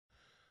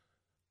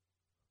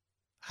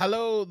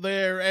Hello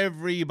there,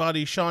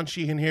 everybody. Sean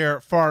Sheehan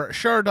here for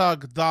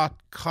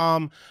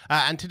Sherdog.com.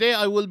 And today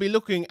I will be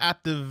looking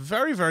at the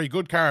very, very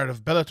good card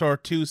of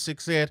Bellator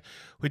 268,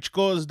 which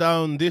goes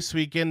down this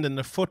weekend in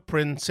the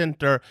Footprint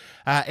Center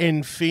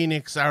in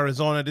Phoenix,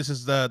 Arizona. This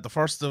is the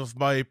first of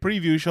my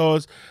preview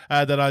shows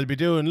that I'll be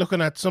doing,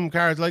 looking at some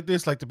cards like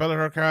this, like the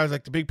Bellator cards,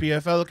 like the big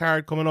PFL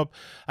card coming up,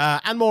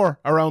 and more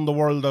around the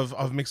world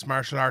of mixed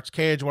martial arts,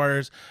 cage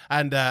warriors,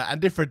 and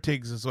different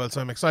things as well. So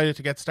I'm excited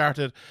to get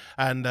started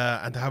and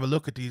to have a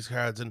look at these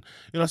cards. And,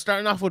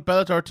 starting off with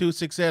Bellator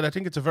 268, I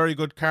think it's a very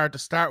good card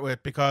to start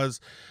with because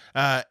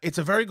it's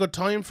a very good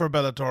time for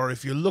Bellator.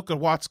 If you look at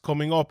what's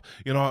coming up,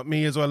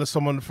 me as well as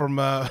someone from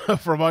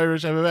from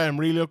Irish MMA, I'm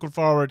really looking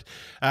forward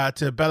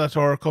to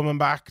Bellator coming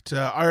back to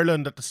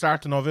Ireland at the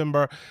start of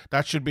November.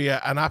 That should be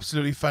an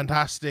absolutely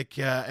fantastic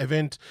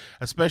event,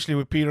 especially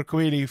with Peter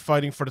Queally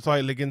fighting for the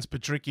title against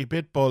Patricky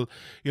Pitbull.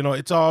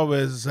 It's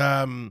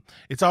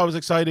always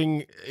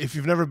exciting if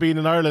you've never been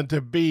in Ireland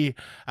to be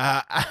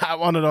at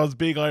one of those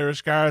big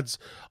Irish cards,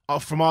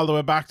 from all the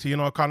way back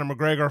to Conor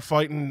McGregor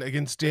fighting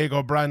against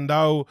Diego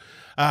Brandao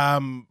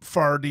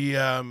for the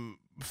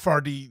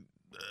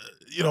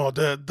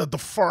the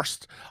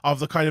first of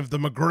the kind of the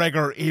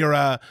McGregor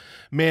era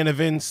main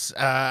events,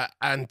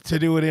 and to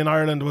do it in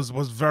Ireland was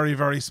very,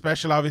 very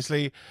special,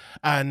 obviously.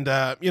 And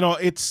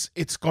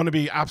it's going to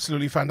be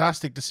absolutely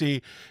fantastic to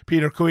see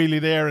Peter Queally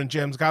there and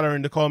James Gallagher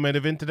in the co-main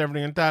event and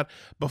everything like that.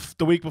 But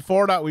the week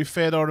before that, we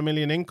Fedor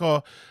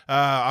Emelianenko,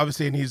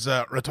 obviously in his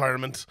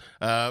retirement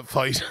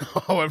fight,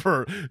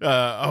 however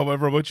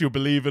much you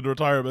believe in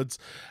retirements,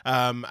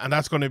 and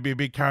that's going to be a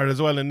big card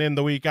as well. And then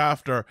the week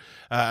after,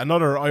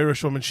 another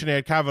Irish woman,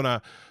 Sinead Kavanagh,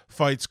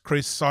 fights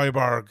Chris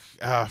Cyborg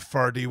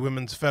for the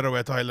women's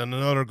featherweight title, and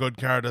another good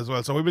card as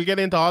well. So we will get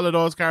into all of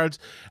those cards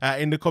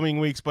in the coming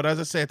weeks. But as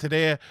I said,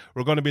 today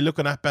we're going to be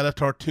looking at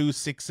Bellator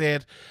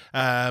 268,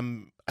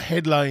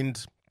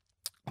 headlined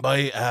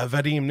by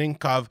Vadim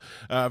Ninkov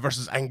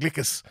versus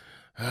Anglicus.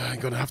 I'm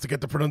going to have to get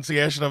the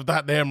pronunciation of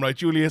that name right.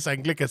 Julius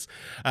Anglicus,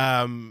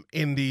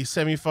 in the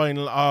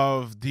semi-final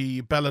of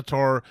the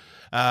Bellator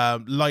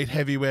light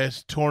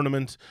heavyweight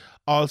tournament.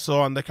 Also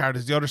on the card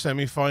is the other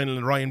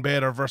semi-final, Ryan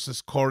Bader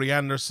versus Corey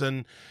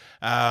Anderson,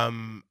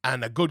 and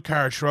a good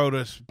card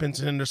shrouded,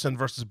 Vincent Henderson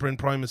versus Bryn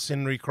Primus,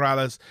 Henry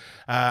Corrales,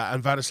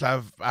 and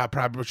Vladislav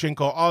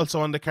Prabrochenko.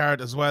 Also on the card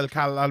as well,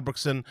 Cal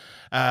Albrechtsen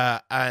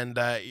and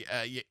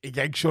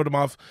Yeg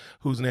Shodamov,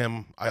 whose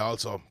name I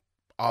also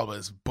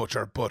always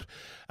butcher. But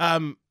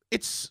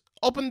it's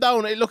up and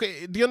down. Look,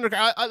 the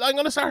undercard. I'm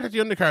going to start at the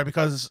undercard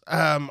because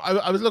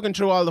I was looking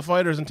through all the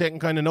fighters and taking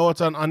kind of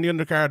notes on the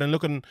undercard and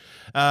looking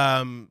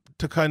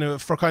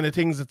for kind of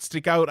things that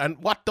stick out. And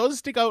what does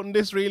stick out in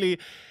this really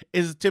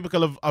is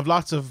typical of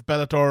lots of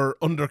Bellator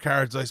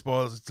undercards, I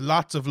suppose. It's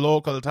lots of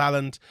local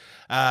talent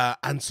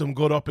and some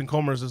good up and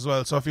comers as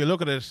well. So if you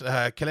look at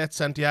it, Colette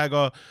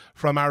Santiago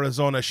from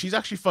Arizona, she's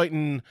actually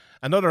fighting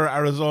another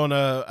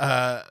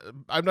Arizona.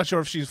 I'm not sure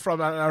if she's from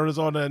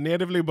Arizona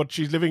natively, but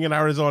she's living in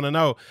Arizona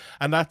now.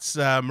 And that's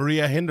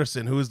Maria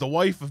Henderson, who is the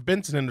wife of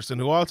Vincent Henderson,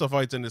 who also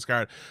fights in this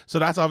card. So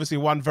that's obviously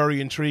one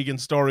very intriguing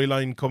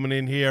storyline coming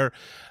in here.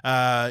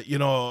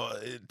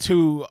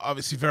 Two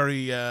obviously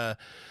very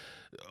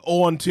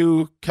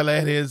 0-2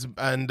 Colette is,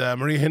 and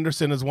Maria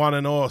Henderson is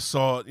 1-0.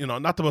 So,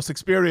 not the most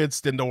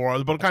experienced in the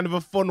world, but kind of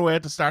a fun way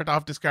to start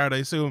off this card. I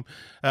assume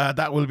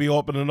that will be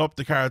opening up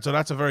the card. So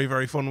that's a very,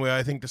 very fun way,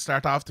 I think, to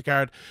start off the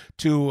card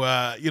to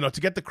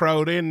get the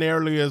crowd in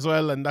early as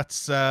well. And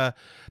that's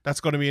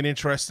going to be an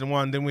interesting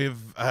one. Then we have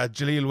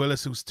Jaleel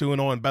Willis, who's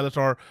 2-0 in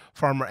Bellator,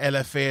 former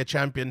LFA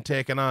champion,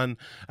 taking on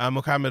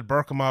Mohamed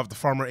Berkamov, the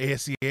former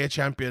ACA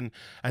champion,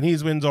 and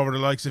his wins over the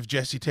likes of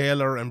Jesse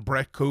Taylor and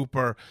Brett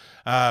Cooper.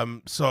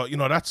 So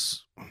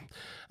that's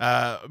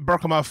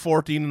Berkamov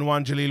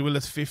 14-1, Jaleel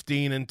Willis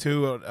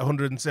 15-2 at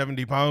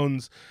 170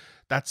 pounds.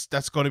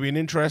 That's going to be an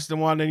interesting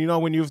one.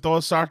 And when you've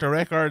those sort of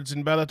records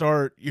in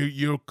Bellator,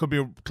 you could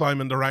be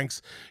climbing the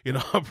ranks,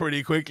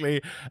 pretty quickly.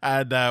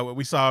 And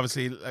we saw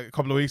obviously a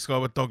couple of weeks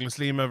ago with Douglas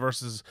Lima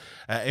versus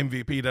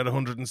MVP, that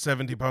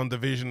 170 pound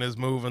division is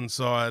moving,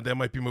 so they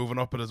might be moving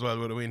up it as well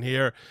with a win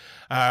here.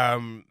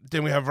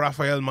 Then we have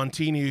Rafael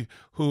Montini,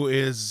 who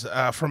is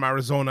from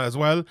Arizona as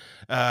well,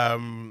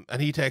 and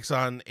he takes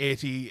on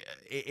ATT's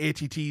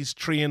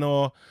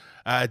 3-0.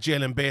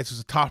 Jalen Bates was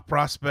a top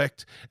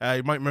prospect.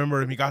 You might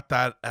remember him. He got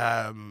that.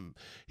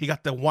 He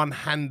got the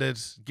one-handed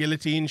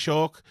guillotine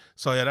choke.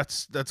 So yeah,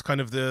 that's kind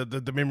of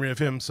the memory of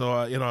him. So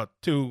a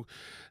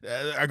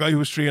guy who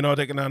was 3-0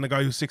 taking on a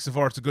guy who's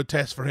 6-4. It's a good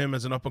test for him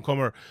as an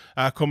up-and-comer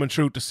coming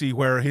through to see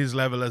where his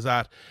level is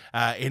at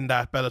in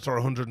that Bellator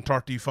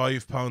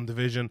 135 pound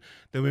division.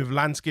 Then we have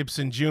Lance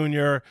Gibson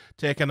Jr.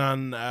 taking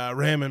on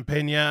Raymond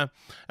Pena.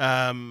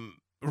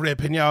 Ray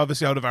Pena,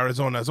 obviously out of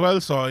Arizona as well.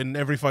 So in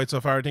every fight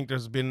so far, I think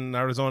there's been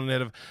Arizona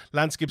native.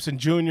 Lance Gibson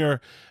Jr.,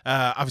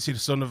 obviously the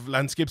son of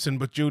Lance Gibson,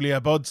 but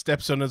Julia Budd's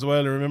stepson as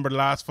well. I remember the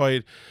last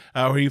fight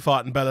where he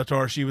fought in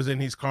Bellator. She was in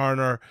his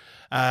corner,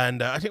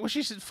 and I think was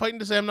she fighting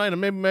the same night,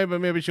 and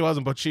maybe she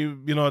wasn't, but she,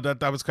 you know,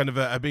 that was kind of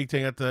a big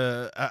thing at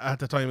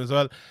the time as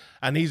well.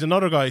 And he's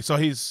another guy, so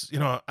he's, you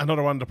know,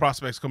 another one of the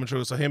prospects coming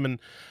through. So him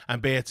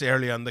and Bates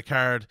early on the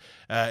card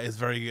is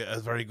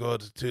very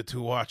good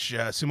to watch.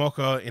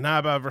 Simoka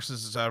Inaba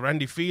versus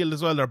Randy Field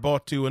as well. They're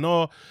both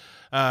 2-0.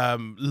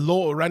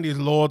 Randy has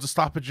loads of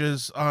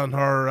stoppages on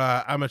her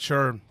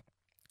amateur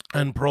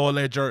and pro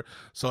ledger,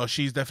 so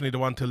she's definitely the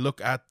one to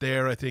look at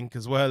there, I think,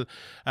 as well.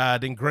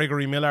 Then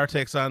Gregory Millard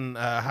takes on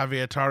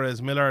Javier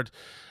Torres. Millard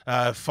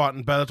fought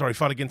in Bellator. He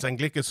fought against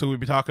Anglicus, who we'll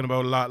be talking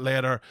about a lot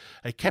later.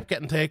 He kept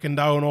getting taken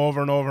down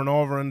over and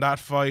over in that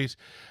fight.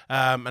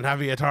 And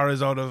Javier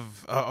Torres out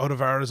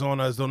of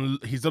Arizona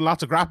he's done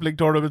lots of grappling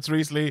tournaments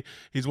recently.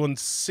 He's won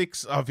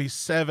 6 of his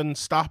 7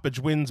 stoppage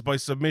wins by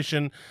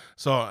submission.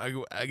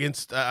 So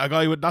against a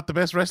guy with not the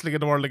best wrestling in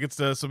the world,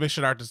 against a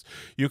submission artist,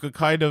 you could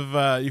kind of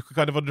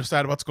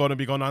understand what's going to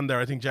be going on there.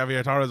 I think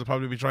Javier Torres will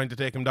probably be trying to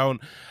take him down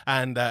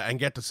and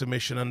get the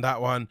submission on that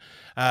one.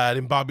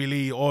 Then Bobby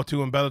Lee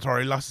 0-2 in Bellator.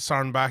 He lost to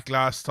Sarnbach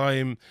last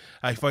time.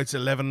 He fights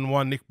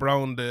 11-1 Nick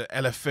Brown, the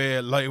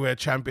LFA lightweight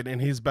champion, in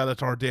his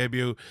Bellator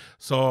debut.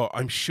 So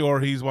I'm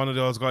sure he's one of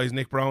those guys,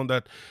 Nick Brown,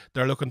 that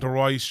they're looking to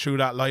rise through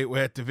that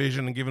lightweight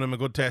division and giving him a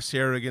good test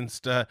here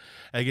against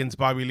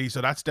Bobby Lee.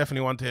 So that's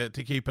definitely one to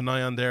keep an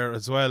eye on there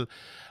as well.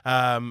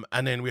 And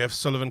then we have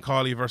Sullivan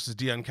Cawley versus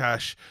Dion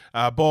Cash,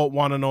 both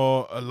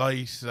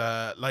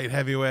 1-0 light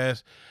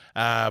heavyweight,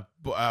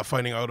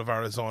 fighting out of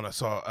Arizona.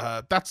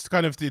 So that's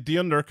kind of the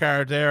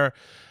undercard there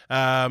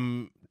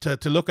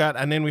to look at.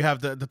 And then we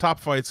have the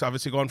top fights,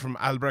 obviously going from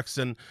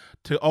Albrechtsen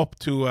up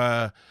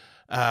to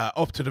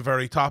the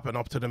very top and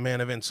up to the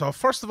main event. So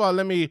first of all,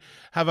 let me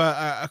have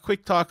a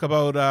quick talk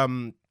about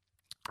Karl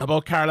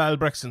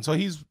Albrechtsen. So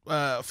he's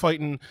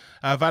fighting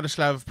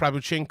Vladislav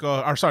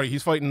Prabuchenko,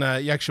 he's fighting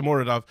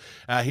Yakshimuradov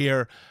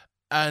here.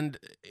 And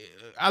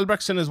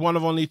Albrechtsen is one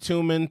of only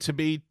 2 men to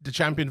beat the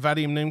champion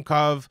Vadim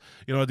Nemkov,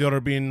 you know, the other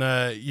being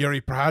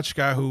Yuri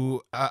Prochazka,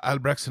 who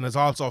Albrechtsen has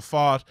also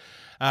fought.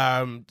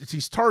 It's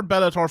his 3rd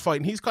Bellator fight,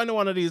 and he's kind of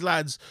one of these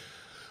lads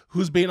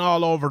who's been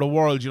all over the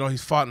world. You know,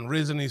 he's fought in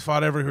Risen, he's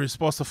fought everywhere. He's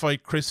supposed to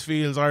fight Chris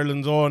Fields,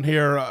 Ireland's own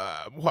here,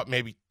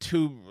 maybe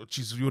 2,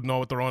 you would know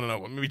what they're running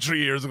out, maybe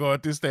 3 years ago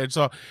at this stage.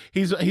 So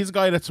he's a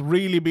guy that's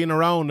really been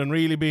around and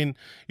really been,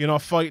 you know,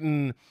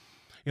 fighting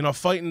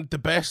the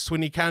best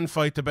when he can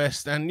fight the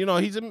best. And, you know,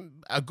 he's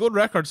a good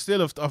record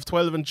still of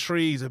 12-3.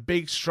 He's a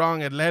big,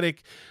 strong,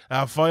 athletic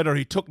fighter.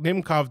 He took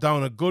Nemkov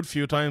down a good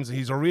few times.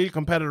 He's a real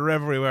competitor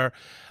everywhere.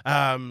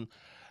 And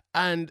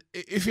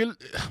if you,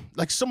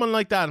 like someone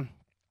like that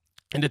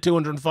in the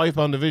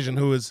 205-pound division,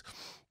 who is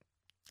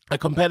a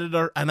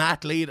competitor, an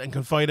athlete, and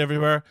can fight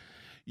everywhere,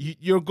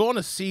 you're going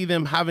to see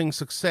them having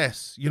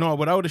success, you know,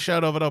 without a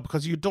shadow of a doubt,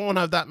 because you don't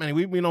have that many.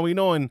 We know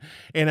in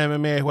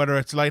MMA, whether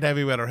it's light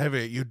heavyweight or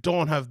heavyweight, you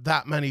don't have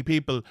that many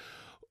people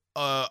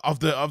of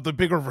the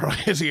bigger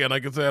variety, and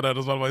I can say that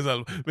as well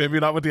myself. Maybe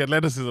not with the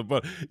athleticism,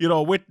 but you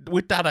know,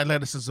 with that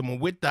athleticism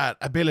and with that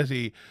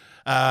ability.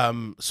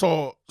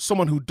 So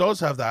someone who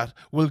does have that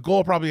will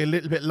go probably a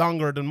little bit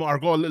longer or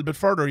go a little bit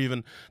further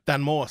even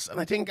than most. And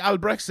I think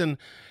Albrechtsen,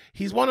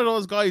 he's one of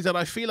those guys that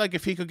I feel like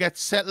if he could get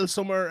settled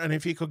somewhere and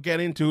if he could get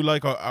into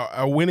like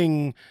a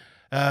winning,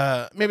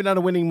 maybe not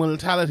a winning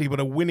mentality, but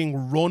a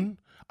winning run,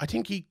 I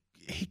think he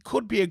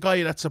could be a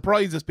guy that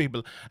surprises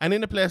people. And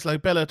in a place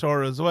like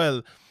Bellator as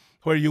well,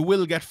 where you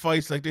will get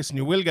fights like this and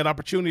you will get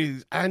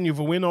opportunities and you have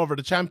a win over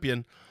the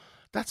champion,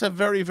 that's a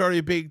very,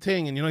 very big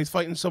thing. And, you know, he's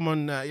fighting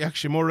someone,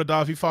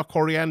 Yakshimuradov. He fought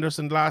Corey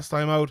Anderson last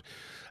time out.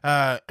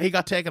 He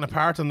got taken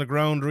apart on the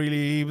ground,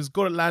 really. He was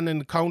good at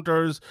landing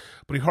counters,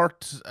 but he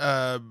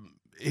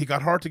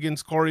got hurt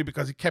against Corey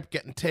because he kept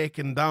getting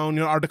taken down,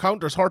 you know, or the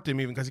counters hurt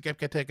him even because he kept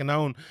getting taken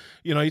down.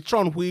 You know, he's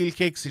throwing wheel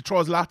kicks. He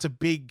throws lots of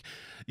big,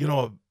 you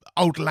know,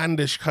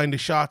 outlandish kind of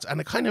shots,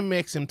 and it kind of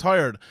makes him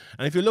tired.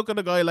 And if you look at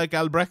a guy like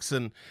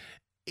Albrechtsen,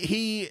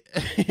 he's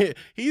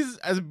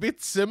a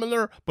bit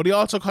similar, but he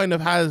also kind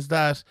of has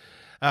that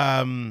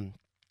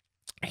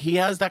he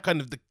has that kind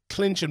of the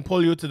clinch and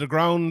pull you to the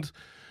ground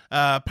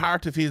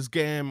part of his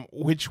game,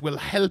 which will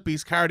help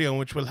his cardio and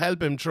which will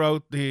help him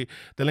throughout the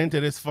length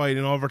of this fight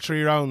in over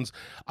 3 rounds.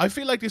 I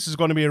feel like this is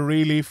going to be a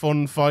really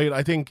fun fight.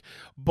 I think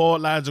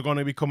both lads are going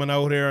to be coming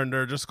out here and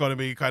they're just going to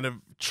be kind of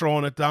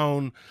throwing it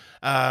down.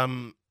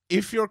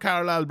 If you're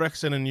Karl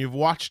Albrechtsen and you've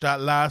watched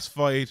that last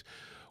fight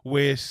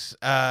with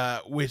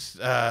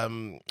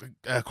Corey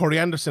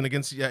Anderson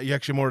against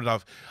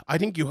Yakshimuradov, I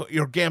think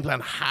your game plan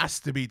has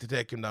to be to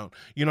take him down.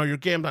 You know, your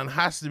game plan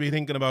has to be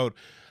thinking about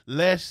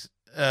let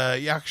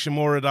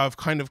Yakshimuradov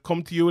kind of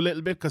come to you a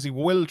little bit, because he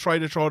will try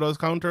to throw those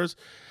counters.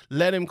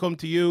 Let him come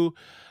to you,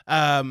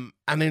 and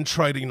then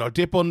try to, you know,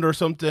 dip under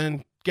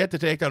something, get the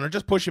takedown or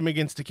just push him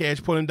against the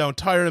cage, pull him down,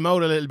 tire him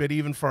out a little bit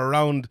even for a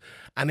round,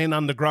 and then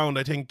on the ground,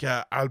 I think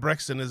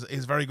Albrechtsen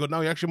is very good.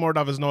 Now, actually,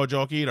 Mordov is no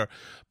joke either,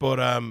 but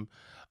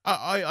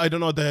I don't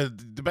know, the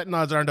betting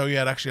odds aren't out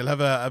yet. Actually, I'll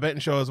have a betting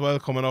show as well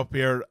coming up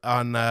here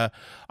on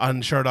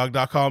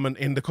Sherdog.com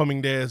in the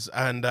coming days,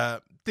 and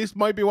this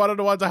might be one of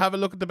the ones I have a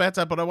look at the bets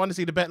at, but I want to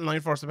see the betting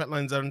line first. The betting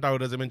lines aren't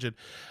out, as I mentioned.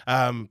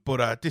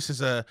 But this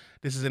is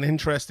an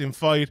interesting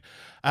fight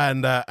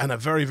and a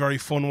very, very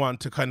fun one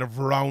to kind of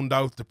round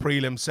out the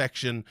prelim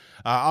section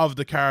of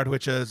the card,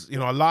 which is, you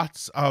know,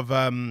 lots of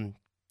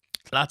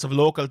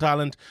local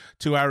talent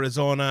to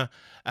Arizona,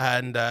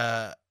 and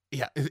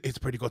yeah, it's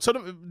pretty good. So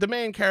the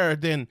main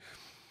card then,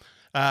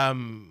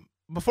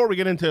 before we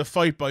get into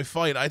fight by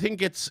fight, I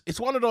think it's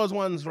one of those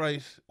ones,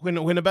 right? When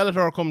a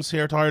Bellator comes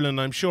here to Ireland,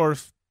 I'm sure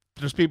if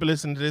there's people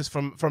listening to this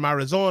from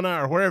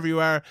Arizona or wherever you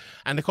are,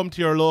 and they come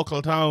to your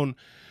local town,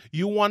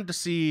 you want to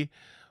see,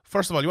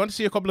 first of all, you want to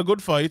see a couple of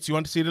good fights. You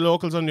want to see the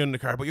locals on the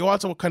undercard, but you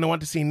also kind of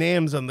want to see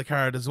names on the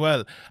card as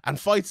well, and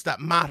fights that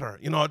matter.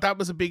 You know, that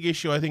was a big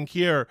issue, I think,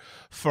 here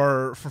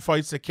for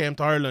fights that came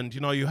to Ireland.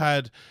 You know, you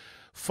had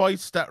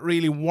fights that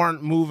really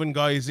weren't moving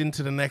guys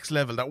into the next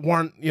level, that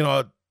weren't, you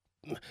know,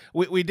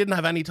 we didn't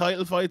have any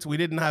title fights. We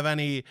didn't have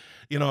any,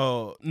 you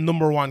know,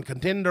 number one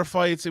contender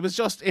fights. It was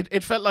just,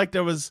 it felt like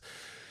there was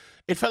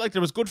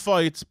good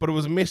fights, but it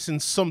was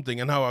missing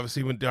something. And now,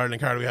 obviously, with the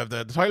Ireland card, we have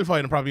the title fight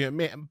and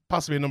probably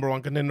possibly a number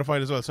one contender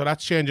fight as well. So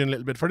that's changing a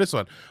little bit for this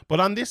one. But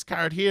on this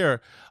card here,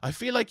 I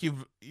feel like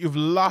you've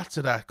lots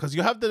of that, because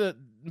you have the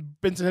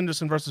Vincent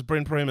Henderson versus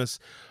Bryn Primus,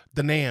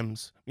 the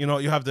names. You know,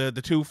 you have the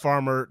two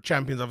former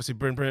champions, obviously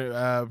Bryn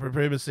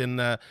Primus in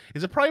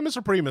is it Primus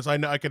or Primus?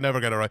 I can never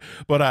get it right.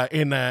 But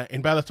in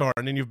Bellator,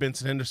 and then you've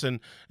Vincent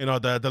Henderson, you know,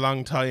 the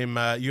long time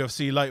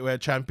UFC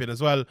lightweight champion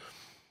as well.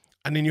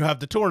 And then you have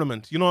the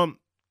tournament, you know,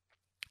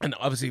 and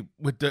obviously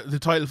with the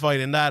title fight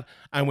in that,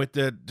 and with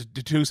the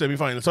two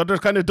semi-finals. So there's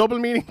kind of double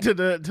meaning to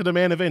the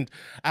main event,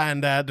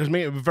 and there's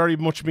very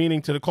much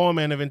meaning to the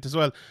co-main event as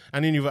well.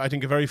 And then you've, I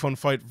think, a very fun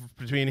fight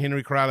between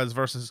Henry Corrales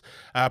versus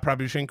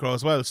Prabuchenko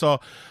as well. So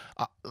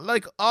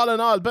like, all in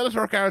all,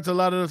 Bellator cards a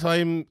lot of the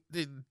time,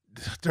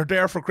 they're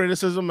there for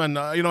criticism, and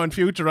you know, in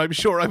future I'm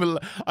sure I will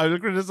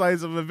criticize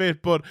them a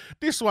bit, but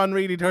this one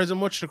really, there isn't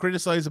much to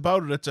criticize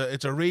about it.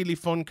 It's a really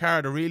fun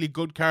card, a really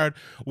good card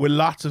with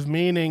lots of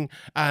meaning,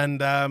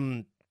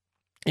 and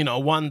you know,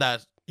 one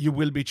that you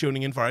will be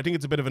tuning in for. I think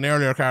it's a bit of an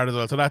earlier card as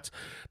well, so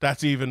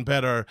that's even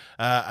better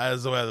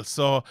as well.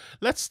 So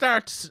let's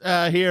start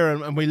here,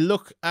 and we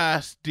look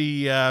at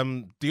the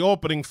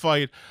opening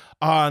fight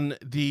on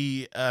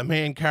the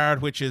main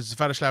card, which is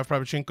Vladislav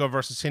Prabuchenko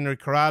versus Henry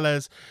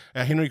Corrales.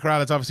 Henry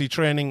Corrales obviously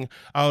training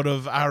out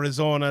of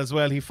Arizona as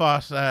well. He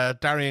fought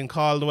Darian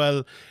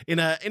Caldwell in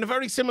a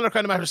very similar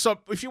kind of match. So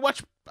if you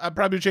watch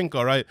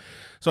Prabuchenko, right?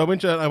 So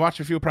I watched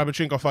a few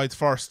Prabuchenko fights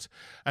first,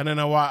 and then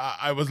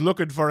I was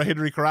looking for a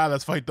Henry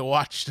Corrales fight to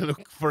watch, to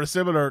look for a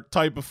similar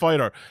type of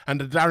fighter,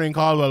 and the Darian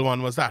Caldwell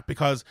one was that,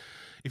 because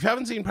if you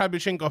haven't seen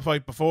Prabuchenko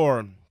fight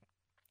before,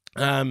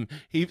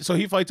 he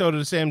fights out of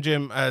the same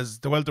gym as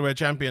the welterweight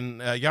champion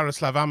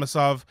Yaroslav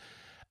Amosov,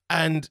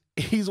 and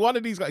he's one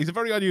of these guys. He's a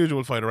very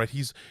unusual fighter, right?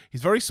 He's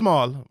very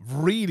small,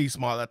 really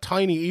small,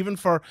 tiny, even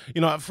for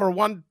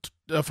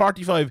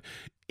 145.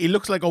 He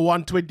looks like a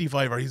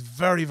 125er. He's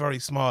very, very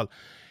small.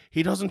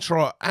 He doesn't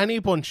throw any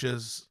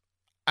punches,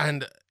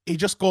 and he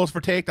just goes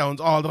for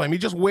takedowns all the time. He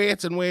just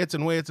waits and waits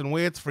and waits and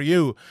waits for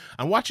you.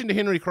 And watching the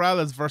Henry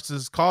Corrales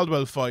versus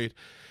Caldwell fight,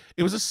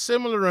 it was a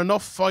similar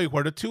enough fight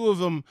where the two of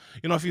them,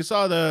 you know, if you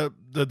saw the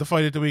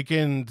fight at the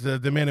weekend,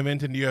 the main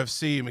event in the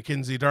UFC,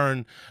 Mackenzie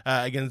Dern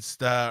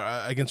against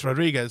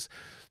Rodriguez,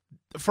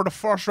 for the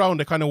first round,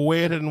 they kind of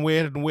waited and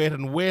waited and waited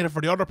and waited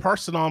for the other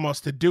person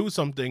almost to do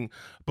something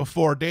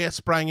before they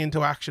sprang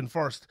into action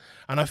first.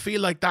 And I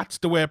feel like that's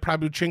the way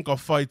Prabuchenko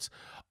fights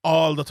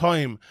all the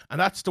time, and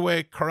that's the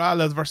way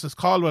Corrales versus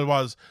Caldwell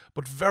was,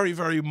 but very,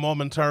 very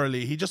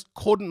momentarily. He just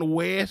couldn't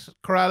wait,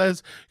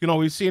 Corrales. You know,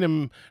 we've seen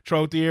him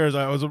throughout the years.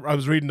 I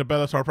was reading the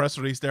Bellator press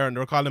release there, and they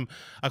were calling him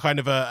a kind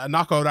of a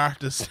knockout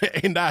artist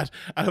in that,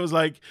 and it was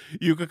like,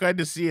 you could kind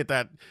of see it,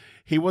 that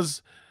he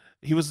was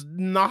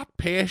not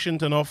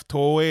patient enough to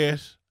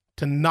wait,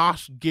 to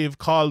not give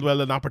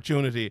Caldwell an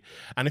opportunity.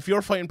 And if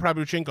you're fighting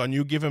Prabuchenko and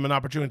you give him an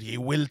opportunity, he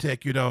will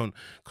take you down,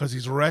 because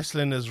his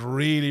wrestling is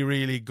really,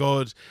 really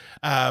good.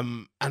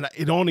 And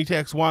it only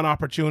takes one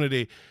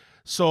opportunity.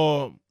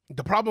 So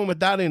the problem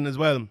with that as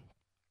well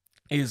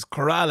is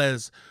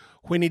Corrales,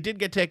 when he did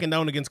get taken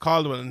down against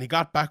Caldwell and he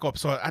got back up,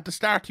 so at the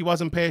start he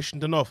wasn't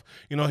patient enough.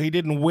 You know, he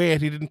didn't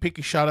wait, he didn't pick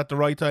his shot at the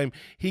right time.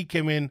 He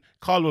came in,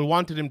 Caldwell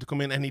wanted him to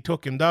come in, and he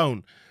took him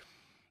down.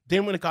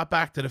 Then when it got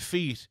back to the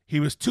feet, he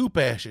was too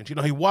patient. You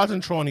know, he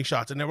wasn't throwing any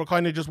shots, and they were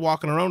kind of just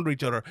walking around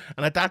each other.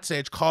 And at that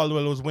stage,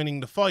 Caldwell was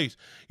winning the fight.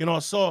 You know,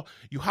 so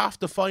you have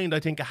to find, I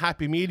think, a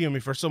happy medium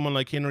for someone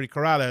like Henry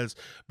Corrales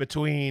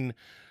between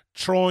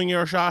throwing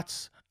your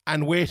shots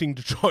and waiting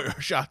to throw your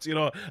shots, you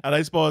know. And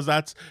I suppose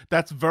that's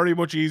very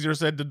much easier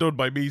said than done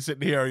by me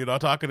sitting here, you know,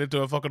 talking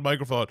into a fucking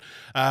microphone.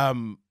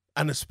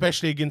 and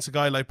especially against a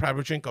guy like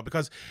Pavlyuchenko,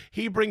 because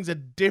he brings a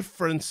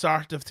different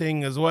sort of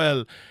thing as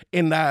well,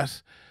 in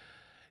that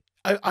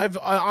I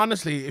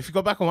honestly, if you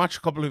go back and watch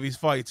a couple of his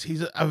fights,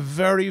 he's a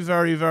very,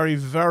 very, very,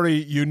 very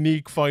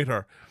unique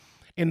fighter,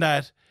 in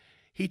that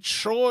he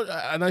throws,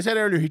 and I said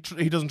earlier he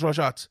doesn't throw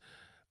shots,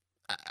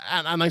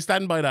 and I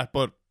stand by that,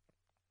 but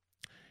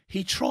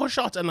he throws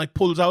shots and like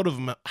pulls out of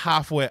him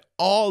halfway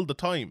all the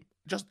time,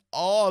 just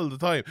all the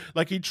time.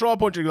 Like he'd throw a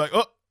punch and be like,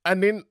 oh,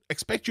 and then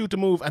expect you to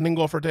move and then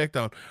go for a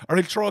takedown. Or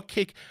he'll throw a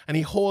kick and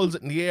he holds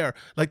it in the air.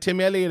 Like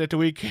Tim Elliott at the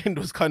weekend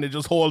was kind of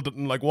just holding it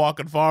and like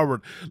walking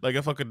forward like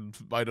a fucking,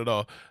 I don't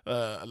know,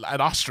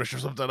 an ostrich or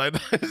something. I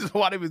don't know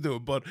what he was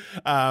doing. But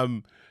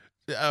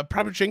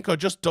Pavlyuchenko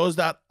just does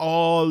that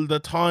all the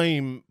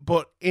time,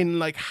 but in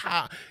like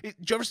do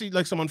you ever see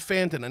like someone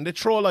fainting and they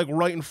throw like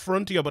right in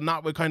front of you but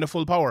not with kind of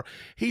full power?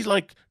 He's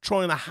like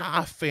throwing a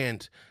half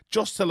feint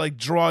just to like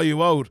draw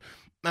you out.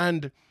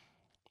 And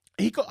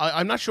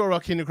I'm not sure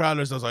what Kenny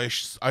Crowlers does.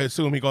 I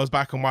assume he goes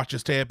back and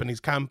watches tape and he's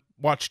can't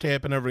watch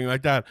tape and everything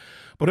like that.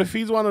 But if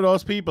he's one of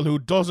those people who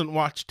doesn't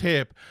watch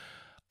tape,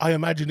 I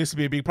imagine this would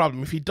be a big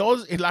problem. If he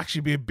does, it'll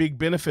actually be a big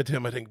benefit to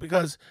him, I think,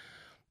 because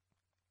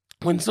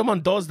when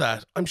someone does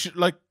that, I'm sure,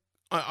 like,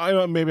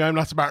 I maybe I'm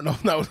not smart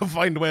enough now to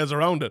find ways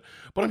around it,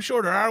 but I'm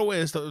sure there are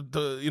ways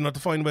to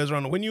find ways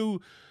around it. When you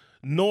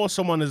know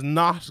someone is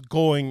not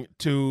going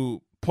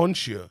to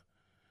punch you,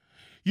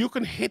 you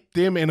can hit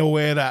them in a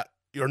way that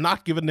you're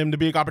not giving them the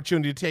big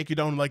opportunity to take you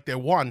down like they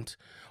want,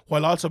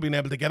 while also being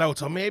able to get out.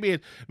 So maybe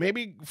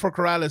for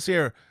Corrales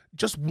here,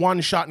 just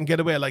one shot and get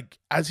away. Like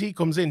as he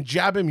comes in,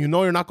 jab him. You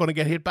know you're not going to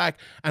get hit back,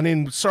 and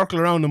then circle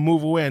around and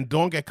move away and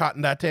don't get caught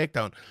in that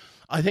takedown.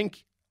 I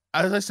think,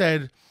 as I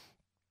said,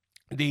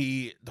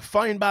 the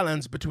fine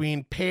balance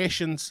between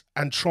patience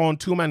and throwing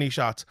too many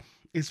shots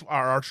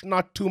or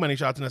not too many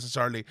shots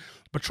necessarily,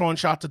 but throwing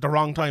shots at the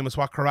wrong time is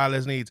what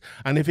Corrales needs.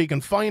 And if he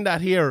can find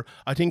that here,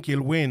 I think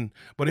he'll win.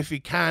 But if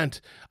he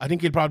can't, I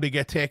think he'll probably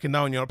get taken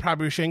down.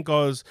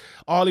 Pavlyuchenko's,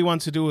 all he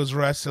wants to do is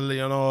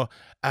wrestle,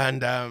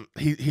 and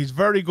he's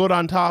very good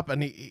on top,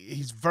 and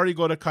he's very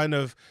good at kind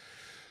of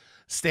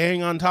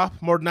staying on top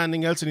more than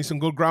anything else, and he's some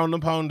good ground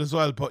and pound as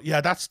well. But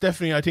yeah, that's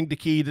definitely, I think, the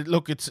key.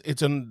 Look,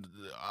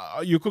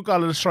 you could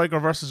call it a striker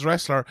versus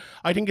wrestler.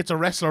 I think it's a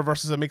wrestler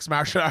versus a mixed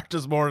martial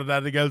artist more than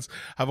anything else.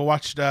 I've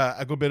watched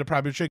a good bit of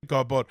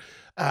Pavlyuchenko, but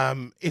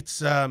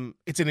it's an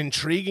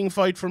intriguing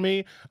fight for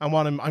me, and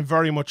one I'm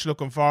very much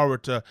looking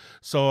forward to.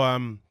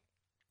 So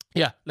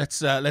yeah, let's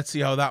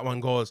see how that one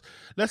goes.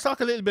 Let's talk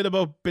a little bit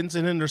about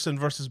Vincent Henderson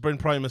versus Bryn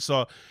Primus.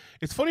 So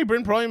it's funny,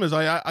 Bryn Primus,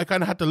 I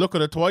kind of had to look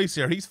at it twice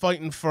here. He's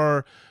fighting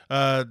for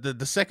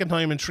the second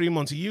time in 3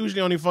 months. He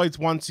usually only fights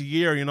once a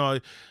year,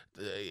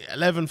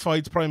 11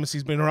 fights. Primus,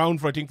 he's been around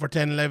for, I think, for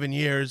 10, 11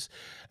 years.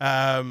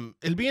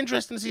 It'll be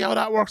interesting to see how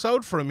that works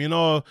out for him, we've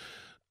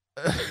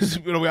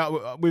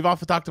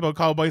often talked about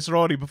Cowboy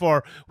Cerrone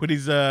before, when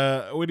he's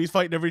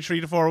fighting every 3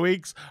 to 4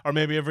 weeks, or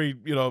maybe every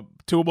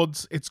 2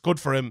 months. It's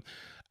good for him.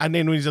 And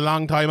then when he's a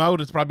long time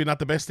out, it's probably not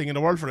the best thing in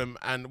the world for him.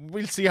 And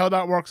we'll see how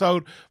that works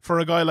out for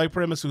a guy like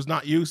Primus who's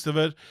not used to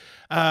it.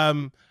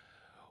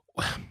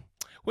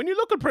 When you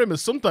look at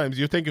Primus, sometimes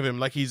you think of him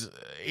like he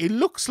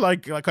looks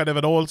like kind of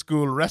an old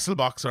school wrestle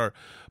boxer,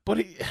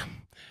 but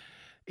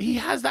he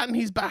has that in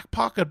his back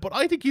pocket. But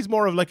I think he's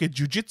more of like a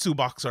jiu-jitsu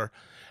boxer,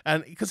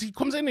 and because he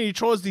comes in and he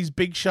throws these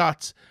big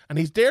shots, and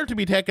he's there to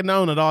be taken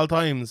down at all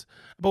times.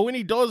 But when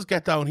he does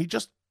get down, he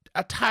just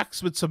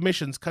attacks with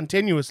submissions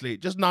continuously,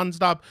 just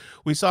non-stop.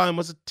 We saw him,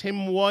 was it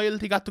Tim Wilde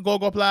he got the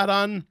go-go plat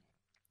on,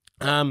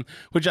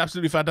 which is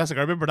absolutely fantastic.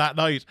 I remember that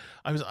night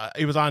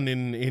it was on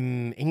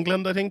in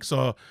England, I think,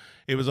 so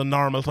it was a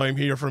normal time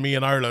here for me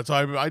in Ireland. So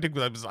I think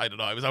I was out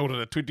on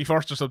the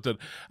 21st or something,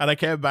 and I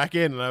came back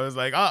in and I was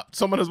like,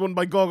 someone has won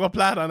my go-go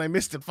plat and I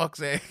missed it, fuck's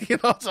sake.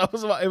 So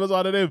it was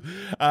one of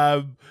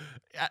them.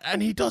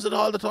 And he does it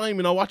all the time,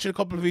 watching a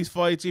couple of his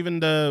fights. Even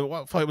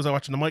what fight was I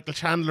watching? The Michael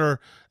Chandler,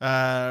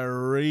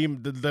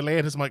 the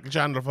latest Michael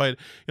Chandler fight.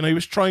 He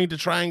was trying to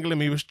triangle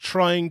him. He was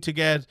trying to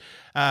get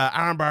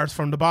arm bars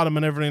from the bottom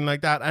and everything like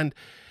that. And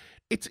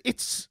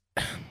it's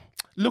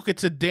look,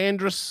 it's a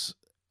dangerous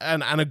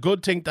and a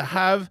good thing to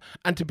have,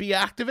 and to be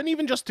active, and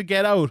even just to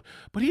get out.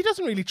 But he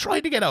doesn't really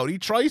try to get out. He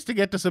tries to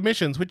get the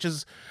submissions, which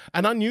is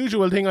an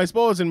unusual thing, I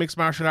suppose, in mixed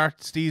martial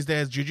arts these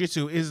days.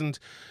 Jiu-jitsu isn't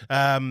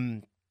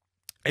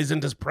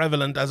as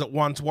prevalent as it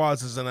once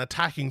was as an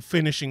attacking,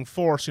 finishing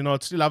force.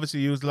 It's still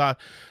obviously used a lot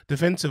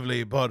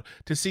defensively, but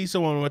to see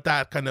someone with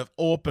that kind of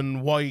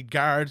open, wide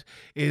guard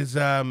is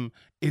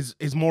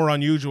more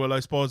unusual, I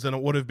suppose, than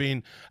it would have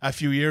been a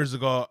few years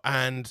ago.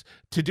 And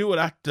to do it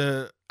at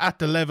at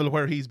the level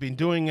where he's been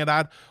doing it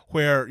at,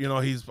 where, you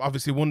know, he's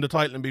obviously won the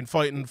title and been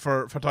fighting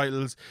for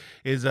titles,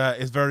 is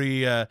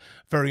very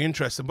very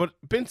interesting. But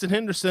Vincent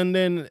Henderson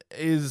then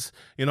is,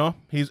 you know,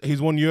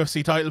 he's won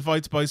UFC title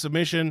fights by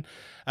submission,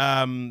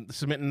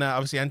 submitting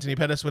obviously Anthony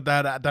Pettis with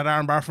that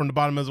armbar from the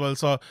bottom as well.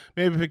 So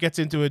maybe if it gets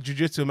into a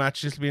jiu-jitsu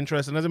match, this will be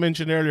interesting. As I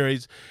mentioned earlier,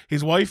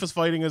 his wife is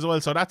fighting as well,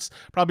 so that's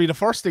probably the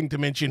first thing to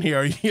mention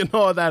here. You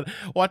know, that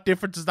what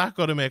difference is that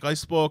going to make? I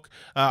spoke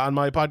on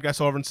my podcast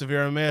over in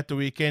Severe May at the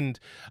weekend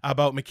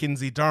about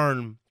Mackenzie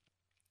Dern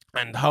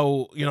and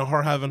how, you know,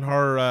 her having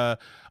her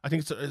I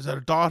think it's her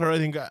daughter, I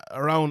think,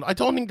 around. I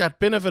don't think that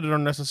benefited her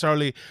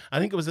necessarily. I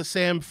think it was the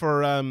same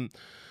for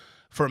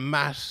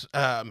Max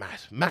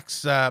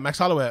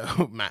Holloway,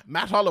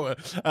 Matt Holloway,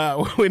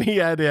 when he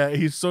had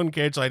his son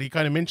cage side. He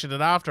kind of mentioned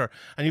it after,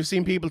 and you've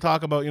seen people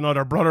talk about, you know,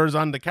 their brothers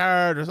on the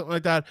card or something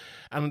like that,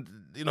 and,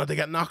 you know, they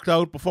get knocked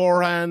out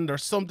beforehand or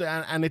something,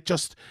 and it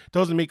just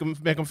doesn't make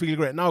them feel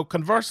great. Now,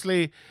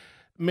 conversely,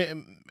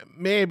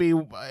 maybe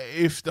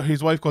if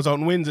his wife goes out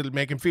and wins, it'll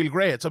make him feel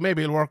great. So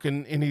maybe it'll work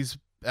in his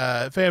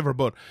favor.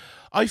 But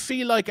I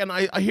feel like, and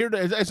I hear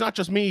that it's not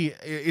just me,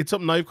 it's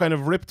something I've kind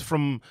of ripped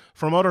from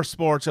other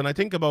sports, and I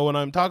think about when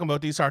I'm talking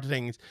about these sort of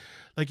things.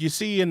 Like you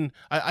see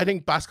I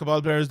think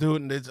basketball players do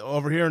it, and it's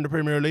over here in the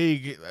Premier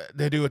League,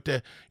 they do it,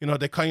 you know,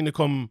 they kind of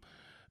come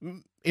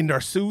in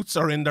their suits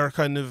or in their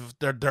kind of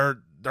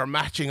their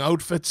matching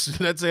outfits,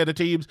 let's say, the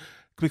teams,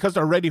 because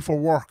they're ready for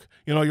work.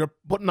 You know, you're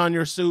putting on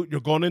your suit,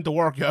 you're going into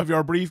work, you have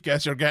your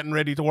briefcase, you're getting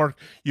ready to work.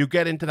 You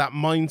get into that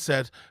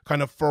mindset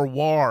kind of for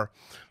war.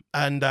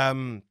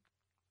 And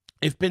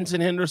if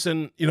Vincent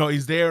Henderson, you know,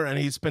 he's there and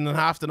he's spending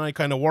half the night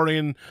kind of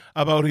worrying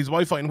about his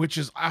wife fighting, which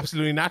is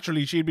absolutely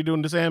naturally, she'd be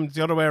doing the same. It's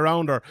the other way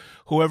around, or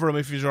whoever,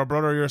 if you're your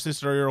brother or your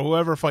sister or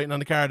whoever fighting on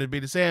the card, it'd be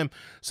the same.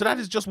 So that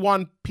is just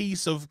one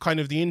piece of kind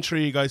of the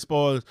intrigue, I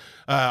suppose,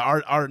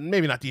 or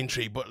maybe not the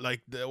intrigue, but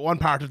like the one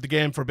part of the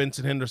game for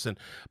Vincent Henderson.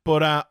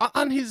 But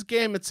on his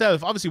game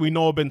itself, obviously we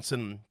know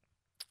Vincent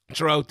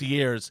throughout the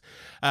years.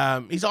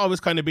 He's always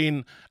kind of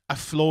been a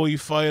flowy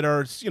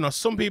fighter. You know,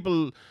 some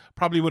people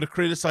probably would have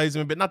criticized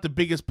him a bit, not the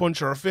biggest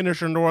puncher or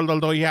finisher in the world,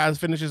 although he has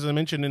finishes, as I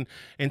mentioned,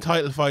 in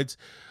title fights.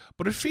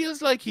 But it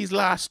feels like his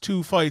last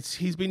two fights,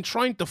 he's been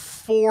trying to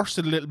force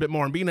it a little bit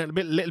more and being a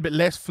little bit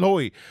less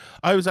flowy.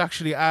 I was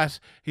actually at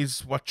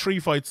his, 3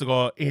 fights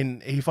ago,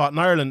 he fought in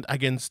Ireland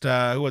against,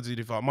 who was it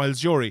he fought?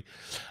 Miles Jury.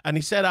 And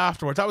he said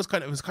afterwards, it was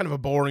kind of a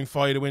boring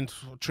fight. It went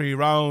 3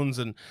 rounds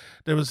and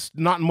there was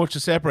not much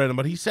to separate them.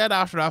 But he said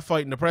after that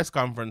fight in the press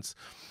conference,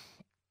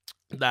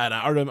 that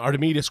or the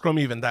media scrum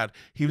even, that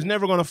he was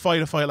never going to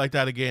fight a fight like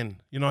that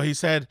again. You know, he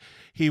said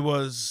he's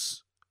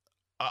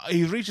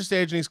reached a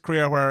stage in his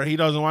career where he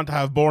doesn't want to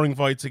have boring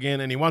fights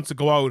again, and he wants to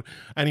go out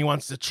and he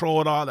wants to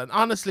throw it all. And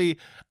honestly,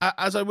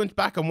 as I went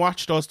back and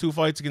watched those 2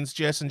 fights against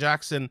Jason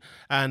Jackson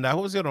and what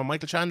was the other one,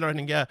 Michael Chandler, I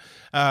think,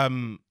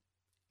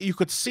 you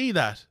could see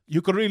that.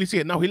 You could really see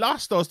it. Now, he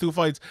lost those 2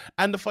 fights,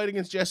 and the fight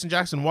against Jason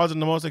Jackson wasn't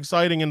the most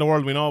exciting in the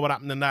world. We know what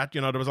happened in that.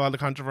 You know, there was all the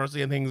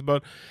controversy and things,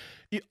 but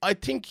I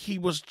think he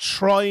was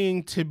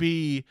trying to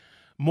be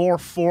more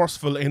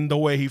forceful in the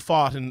way he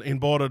fought in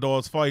both of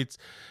those fights.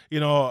 You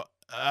know,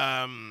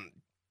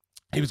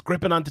 he was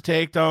gripping onto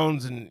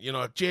takedowns, and, you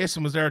know,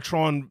 Jason was there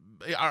throwing,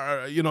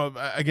 you know,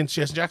 against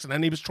Jason Jackson,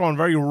 and he was throwing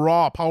very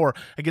raw power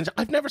against.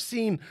 I've never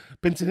seen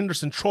Vincent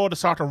Henderson throw the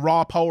sort of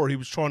raw power he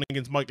was throwing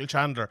against Michael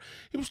Chandler.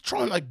 He was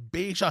throwing like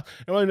big shots.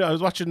 I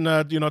was watching,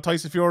 you know,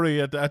 Tyson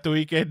Fury at the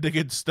weekend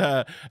against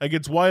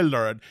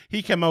Wilder, and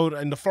he came out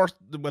in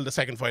the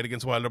second fight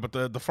against Wilder, but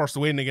the first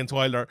win against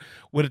Wilder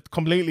with a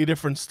completely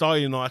different style,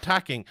 you know,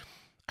 attacking.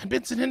 And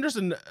Vincent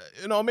Henderson,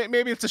 you know,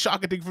 maybe it's a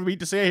shocking thing for me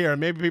to say here, and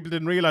maybe people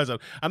didn't realize it.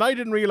 And I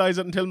didn't realize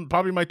it until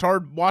probably my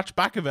third watch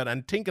back of it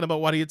and thinking about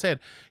what he had said.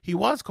 He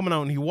was coming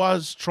out and he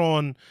was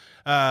throwing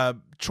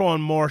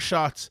more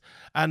shots.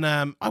 And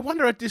I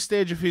wonder at this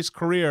stage of his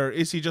career,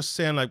 is he just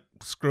saying like,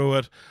 screw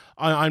it,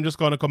 I'm just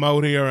going to come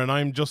out here and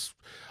I'm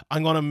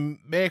going to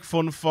make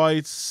fun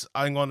fights.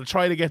 I'm going to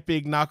try to get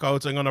big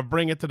knockouts. I'm going to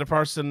bring it to the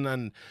person,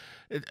 and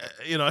it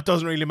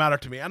doesn't really matter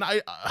to me. And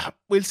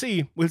we'll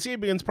see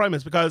it against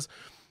Primus, because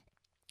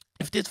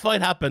if this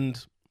fight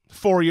happened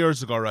 4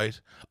 years ago, right,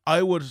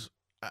 I would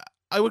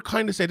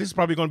kind of say this is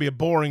probably going to be a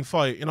boring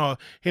fight. You know,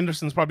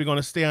 Henderson's probably going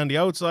to stay on the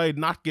outside,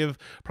 not give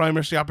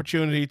Primus the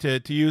opportunity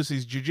to use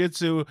his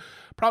jiu-jitsu,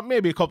 probably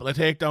maybe a couple of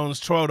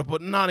takedowns throughout it,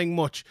 but nothing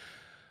much.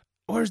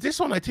 Whereas this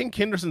one, I think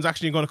Henderson's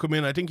actually going to come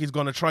in. I think he's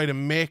going to try to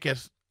make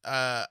it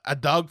a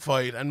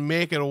dogfight and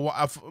make it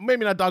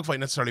maybe not dogfight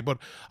necessarily, but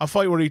a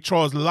fight where he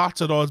throws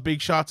lots of those big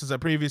shots, as I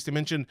previously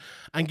mentioned,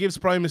 and gives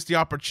Primus the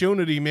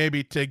opportunity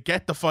maybe to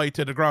get the fight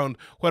to the ground,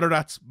 whether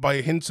that's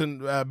by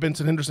Vincent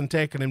Henderson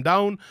taking him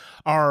down,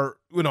 or,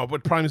 you know,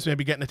 but Primus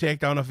maybe getting a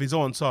takedown of his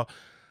own. So,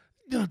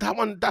 you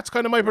know, that's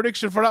kind of my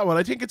prediction for that one.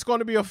 I think it's going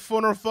to be a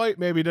funner fight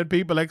maybe than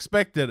people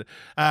expected.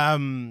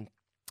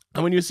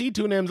 And when you see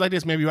two names like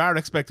this, maybe you are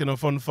expecting a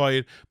fun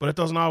fight, but it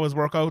doesn't always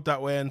work out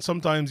that way. And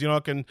sometimes,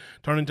 it can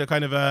turn into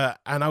kind of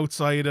an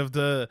outside of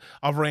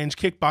range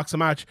kickboxing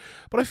match.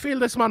 But I feel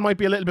this man might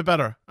be a little bit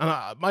better, and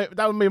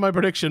that would be my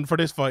prediction for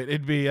this fight.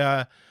 It'd be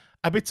a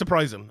bit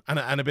surprising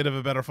and a bit of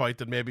a better fight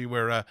than maybe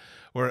we're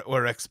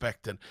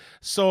expecting.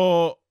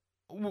 So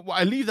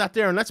I leave that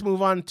there, and let's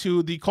move on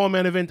to the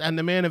co-main event and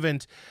the main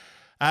event.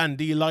 And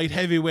the light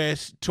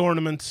heavyweight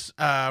tournament,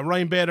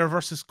 Ryan Bader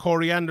versus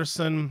Corey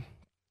Anderson.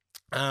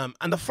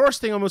 And the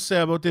first thing I must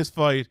say about this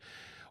fight,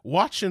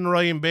 watching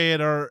Ryan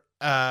Bader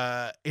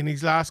in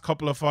his last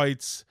couple of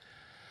fights,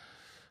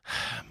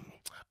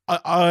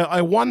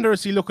 I wonder,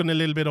 is he looking a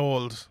little bit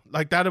old?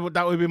 Like that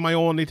would be my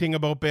only thing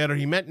about Bader.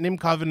 He met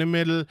Nimkov in the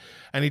middle,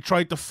 and he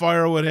tried to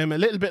fire with him a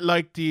little bit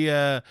like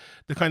the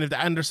kind of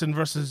the Anderson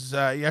versus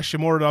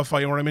Yashimurdov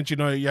fight, where I mentioned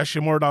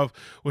Yashimurdov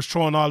was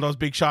throwing all those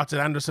big shots,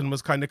 and Anderson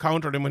was kind of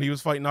countering him when he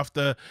was fighting off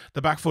the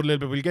back foot a little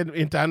bit. We'll get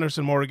into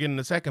Anderson more again in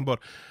a second, but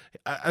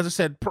as I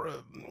said,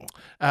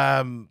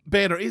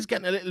 Bader is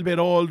getting a little bit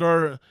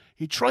older.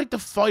 He tried to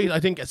fight, I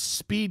think, a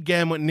speed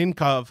game with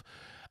Nimkov,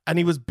 and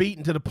he was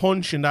beaten to the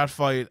punch in that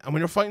fight. And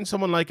when you're fighting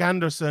someone like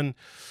Anderson,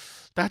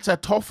 that's a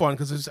tough one,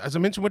 because as I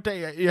mentioned with the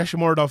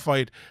Yashimurdov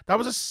fight, that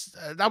was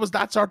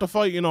that sort of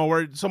fight,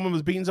 where someone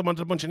was beating someone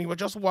to the punch, and he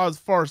just was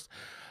first.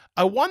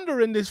 I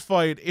wonder in this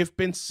fight if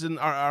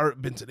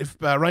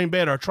Ryan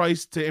Bader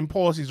tries to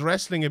impose his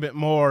wrestling a bit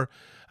more.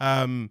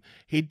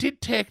 He did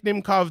take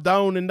Nimkov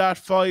down in that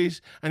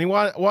fight, and he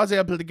was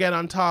able to get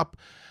on top.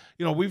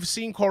 We've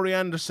seen Corey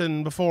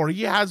Anderson before.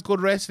 He has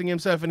good wrestling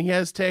himself, and he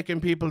has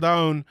taken people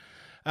down.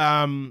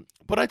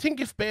 But I think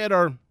if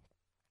Bader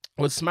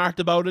was smart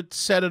about it,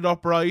 set it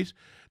up right,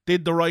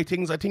 did the right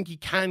things, I think he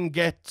can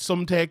get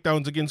some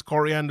takedowns against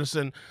Corey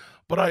Anderson.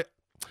 But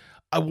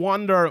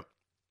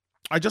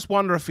I just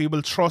wonder if he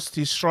will trust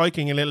his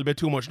striking a little bit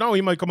too much. Now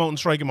he might come out and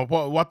strike him up.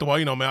 What do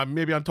I know, man?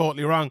 Maybe I'm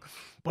totally wrong.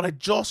 But I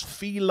just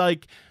feel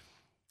like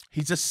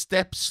he's a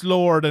step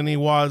slower than he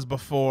was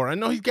before. I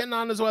know he's getting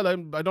on as well. I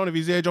don't have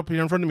his age up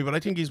here in front of me, but I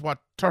think he's,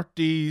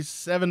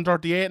 37,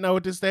 38 now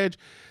at this stage.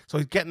 So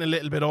he's getting a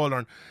little bit older.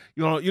 And,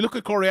 you look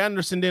at Corey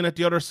Anderson then at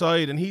the other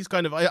side, and he's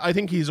kind of, I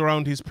think he's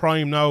around his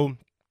prime now.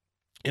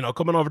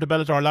 Coming over to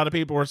Bellator, a lot of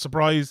people were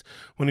surprised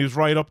when he was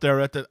right up there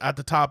at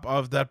the top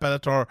of that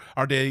Bellator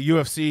or the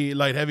UFC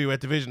light heavyweight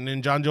division.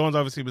 And John Jones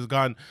obviously was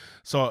gone,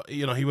 so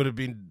he would have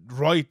been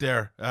right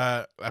there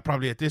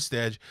probably at this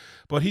stage.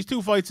 But his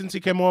two fights since he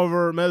came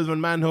over, Melvin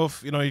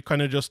Manhoef, he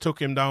kind of just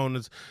took him down.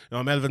 As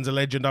Melvin's a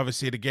legend,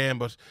 obviously, of the game,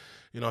 but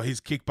his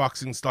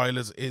kickboxing style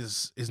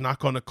is not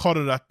going to cut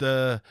it at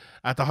the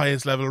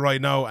highest level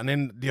right now. And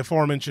then the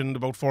aforementioned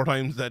about 4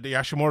 times that the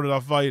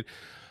Yashimurdov fight.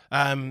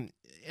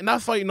 In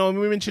that fight,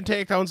 we mentioned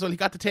takedowns, well, he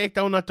got the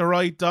takedown at the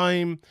right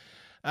time,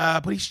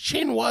 but his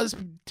chin was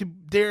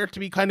there to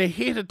be kind of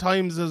hit at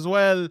times as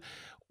well.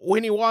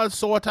 When he was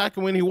so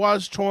attacking, when he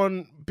was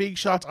throwing big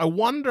shots, I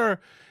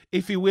wonder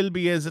if he will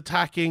be as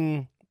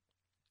attacking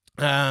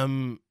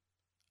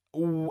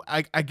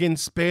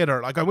against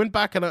Bader. Like, I went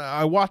back and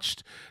I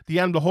watched the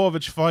Jan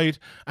Blachowicz fight,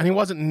 and he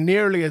wasn't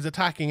nearly as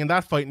attacking in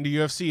that fight in the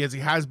UFC as he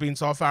has been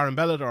so far in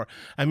Bellator.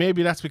 And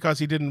maybe that's because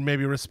he didn't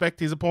maybe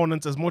respect his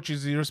opponents as much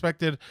as he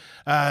respected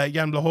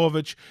Jan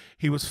Blachowicz.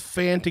 He was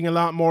feinting a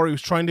lot more. He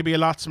was trying to be a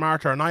lot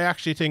smarter. And I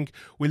actually think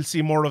we'll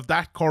see more of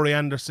that Corey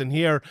Anderson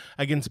here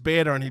against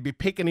Bader, and he'll be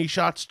picking his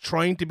shots,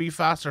 trying to be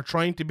faster,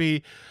 trying to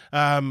be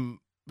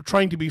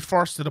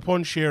first to the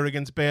punch here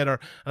against Bader.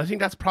 And I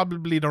think that's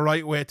probably the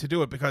right way to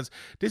do it, because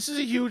this is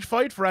a huge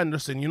fight for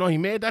Anderson. He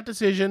made that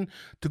decision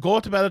to go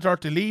to Bellator,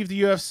 to leave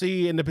the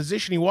UFC in the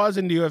position he was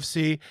in the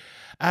UFC,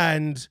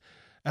 and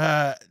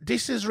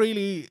this is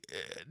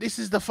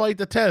the fight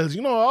that tells,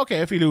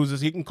 okay, if he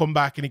loses, he can come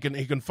back and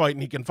he can fight,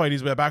 and he can fight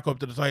his way back up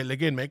to the title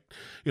again. Make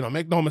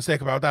no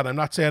mistake about that. I'm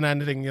not saying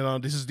anything,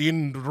 this is the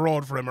end of the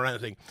road for him or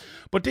anything.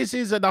 But this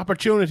is an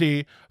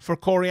opportunity for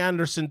Corey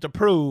Anderson to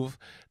prove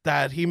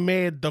that he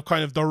made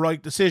the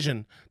right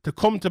decision to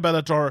come to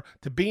Bellator,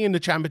 to be in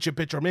the championship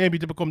picture, maybe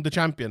to become the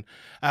champion.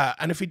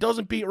 And if he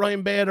doesn't beat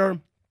Ryan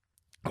Bader,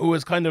 who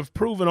has kind of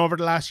proven over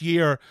the last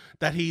year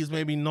that he's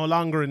maybe no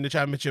longer in the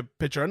championship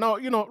picture. Now,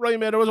 Ryan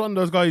Bader was one of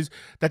those guys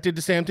that did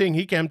the same thing.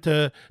 He came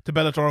to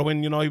Bellator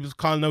when, he was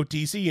calling out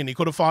DC, and he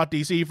could have fought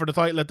DC for the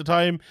title at the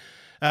time,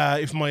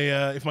 if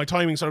my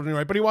timing served me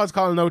right. But he was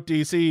calling out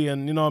DC,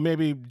 and,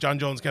 maybe John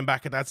Jones came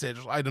back at that stage.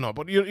 I don't know,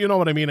 but you know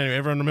what I mean anyway.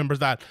 Everyone remembers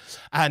that.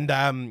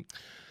 And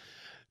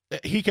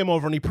he came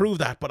over and he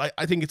proved that, but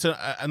I think it's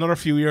another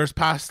few years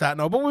past that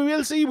now. But we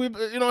will see.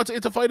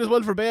 It's a fight as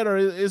well for Bader.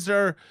 Is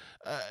there?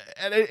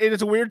 And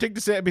it's a weird thing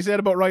to be said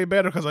about Ryan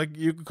Bader, because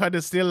you kind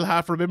of still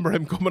half remember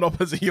him coming up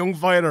as a young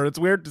fighter. It's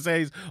weird to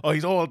say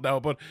he's old now,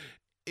 but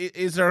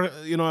is there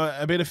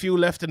a bit of fuel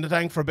left in the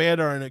tank for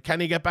Bader, and can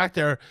he get back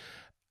there?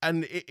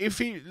 And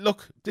if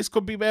this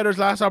could be Bader's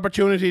last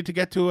opportunity to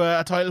get to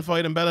a title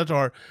fight in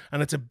Bellator,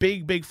 and it's a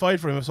big, big fight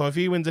for him. So if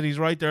he wins it, he's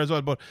right there as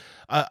well. But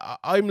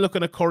I'm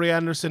looking at Corey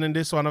Anderson in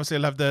this one. Obviously,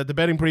 I'll have the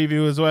betting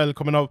preview as well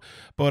coming up.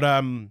 But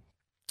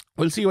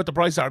we'll see what the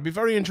prices are. It'll be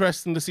very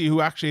interesting to see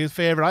who actually is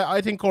favourite.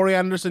 I think Corey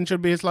Anderson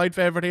should be a slight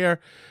favourite here,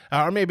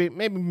 or maybe a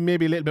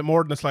little bit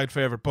more than a slight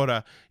favourite.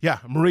 But yeah,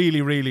 I'm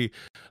really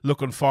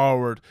looking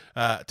forward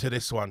to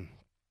this one.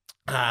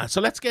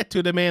 So let's get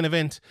to the main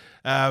event,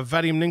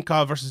 Vadim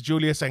Ninkov versus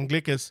Julius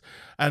Anglickas.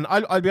 And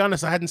I'll be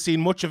honest, I hadn't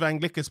seen much of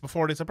Anglickas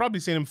before this. I've probably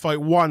seen him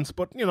fight once,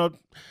 but,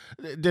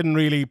 didn't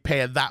really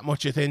pay that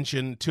much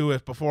attention to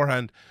it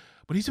beforehand.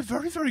 But he's a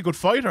very good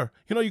fighter.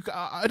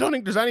 I don't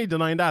think there's any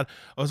denying that.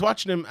 I was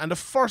watching him, and the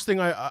first thing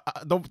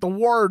the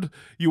word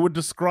you would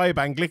describe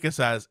Anglickas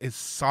as is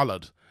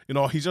solid.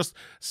 He's just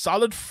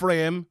solid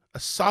frame, a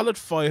solid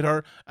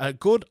fighter, a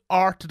good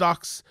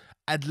orthodox,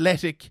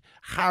 athletic,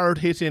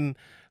 hard-hitting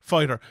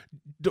fighter.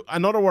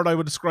 Another word I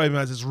would describe him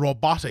as is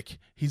robotic.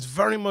 He's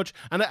very much,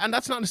 and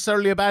that's not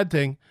necessarily a bad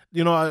thing.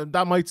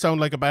 That might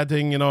sound like a bad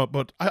thing,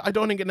 but I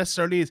don't think it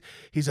necessarily is.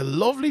 He's a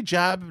lovely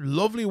jab,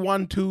 lovely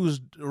 1-2s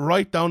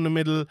right down the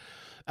middle.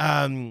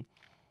 And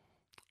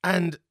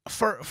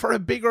for a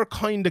bigger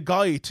kind of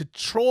guy to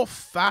throw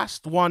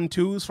fast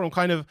 1-2s from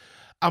kind of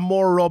a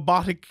more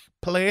robotic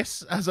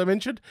place, as I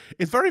mentioned,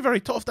 is very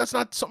tough. That's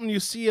not something you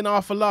see an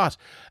awful lot.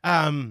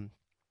 And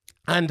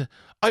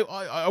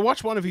I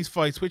watched one of his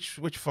fights. Which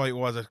fight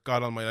was it?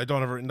 God Almighty, I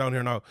don't have it written down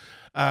here now.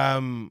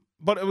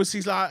 But it was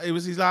his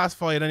last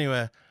fight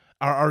anyway,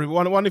 or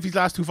one of his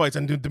last two fights.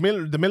 And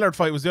the Millard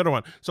fight was the other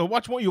one. So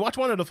you watch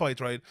one of the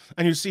fights, right?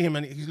 And you see him,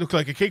 and he looks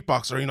like a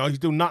kickboxer. He's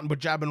doing nothing but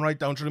jabbing right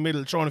down through the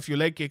middle, throwing a few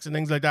leg kicks and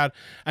things like that.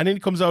 And then he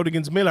comes out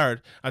against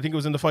Millard. I think it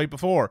was in the fight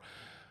before.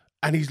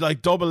 And he's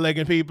like double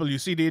legging people. You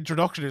see the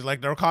introduction is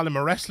like they're calling him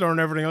a wrestler and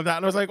everything like that.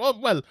 And I was like, oh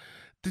well.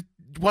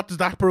 What does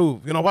that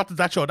prove? What does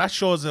that show? That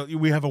shows that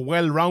we have a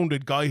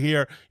well-rounded guy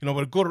here, with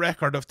a good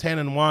record of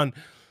 10-1.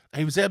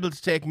 He was able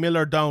to take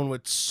Miller down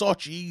with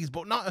such ease,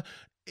 but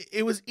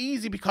it was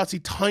easy because he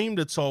timed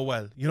it so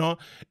well,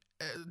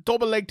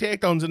 Double leg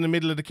takedowns in the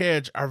middle of the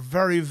cage are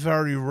very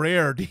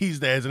rare these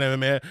days in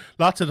MMA.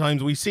 Lots of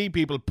times we see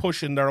people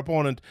pushing their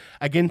opponent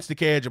against the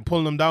cage and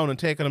pulling them down and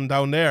taking them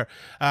down there.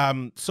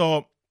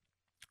 So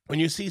when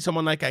you see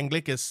someone like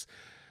Anglickas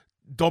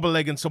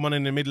double-legging someone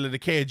in the middle of the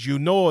cage,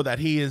 that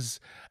he is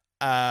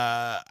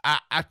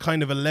at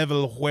kind of a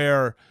level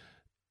where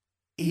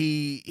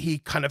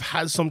he kind of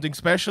has something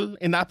special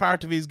in that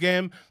part of his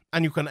game,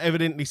 and you can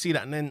evidently see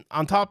that. And then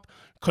on top,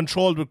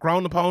 controlled with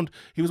ground and pound.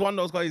 He was one of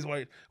those guys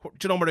where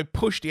they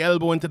push the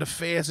elbow into the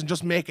face and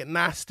just make it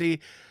nasty.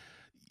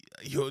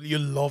 You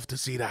love to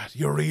see that.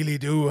 You really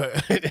do.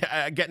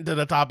 Getting to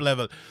the top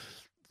level.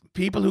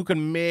 People who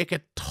can make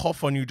it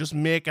tough on you, just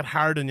make it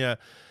hard on you.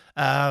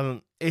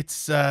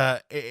 It's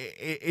a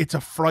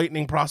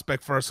frightening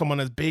prospect for someone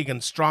as big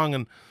and strong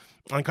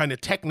and kind of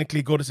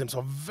technically good as him.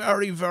 So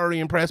very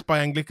impressed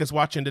by Anglickas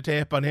watching the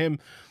tape on him.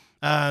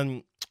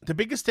 The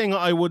biggest thing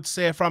I would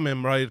say from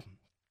him, right,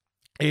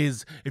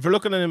 is if you're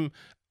looking at him,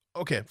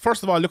 okay,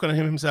 first of all, looking at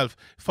him himself,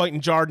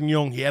 fighting Jordan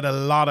Young, he had a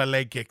lot of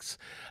leg kicks.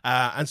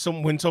 And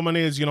when someone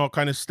is,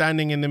 kind of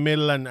standing in the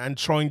middle and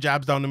throwing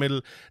jabs down the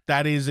middle,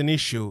 that is an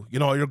issue.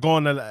 You're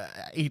going to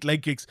eat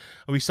leg kicks.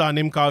 We saw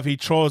Nimkov, he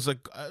throws,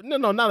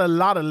 not a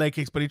lot of leg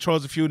kicks, but he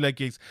throws a few leg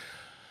kicks.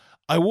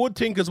 I would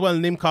think as well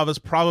Nimkov is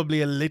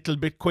probably a little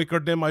bit quicker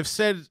than him. I've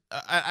said,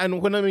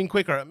 and when I mean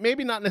quicker,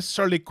 maybe not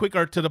necessarily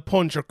quicker to the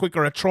punch or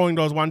quicker at throwing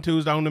those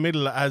 1-2s down the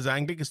middle as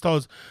Anglickas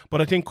does,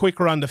 but I think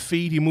quicker on the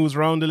feet. He moves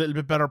around a little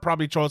bit better,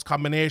 probably throws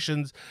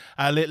combinations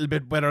a little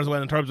bit better as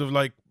well in terms of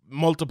like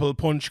multiple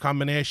punch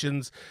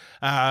combinations.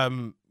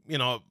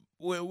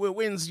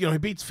 Wins, he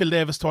beats Phil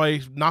Davis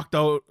twice, knocked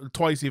out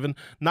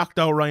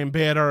Ryan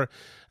Bader.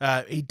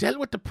 He dealt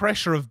with the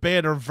pressure of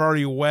Bader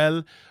very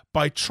well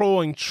by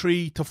throwing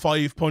 3 to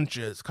 5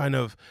 punches, kind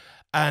of.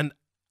 And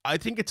I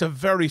think it's a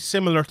very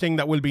similar thing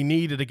that will be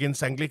needed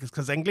against Anglickas,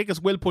 because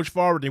Anglickas will push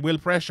forward, he will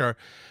pressure.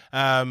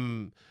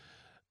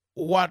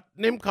 What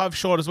Nimkov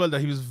showed as well,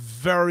 that he was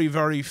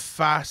very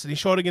fast, and he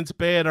showed against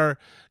Bader,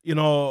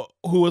 who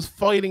was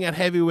fighting at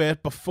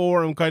heavyweight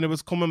before him, kind of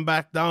was coming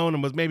back down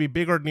and was maybe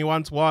bigger than he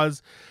once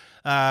was.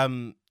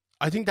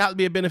 I think that'll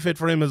be a benefit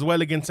for him as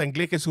well against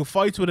Anglickas, who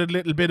fights with a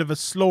little bit of a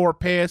slower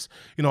pace,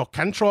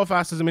 can throw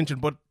fast as I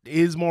mentioned, but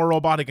is more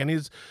robotic and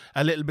is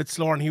a little bit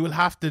slower, and he will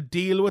have to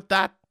deal with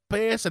that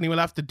pace, and he will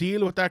have to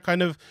deal with that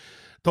kind of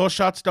those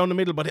shots down the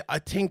middle. But I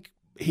think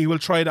he will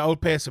try to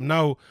outpace him.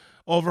 Now,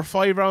 over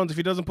 5 rounds, if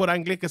he doesn't put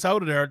Anglickas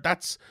out of there,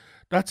 that's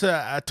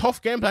a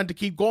tough game plan to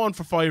keep going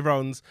for 5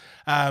 rounds.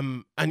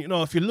 And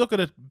if you look at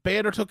it,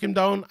 Bader took him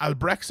down,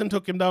 Albrechtsen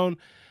took him down.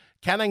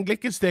 Can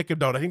Anglickas take him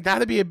down? I think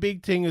that'd be a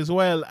big thing as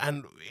well,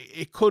 and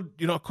it could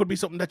be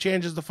something that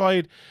changes the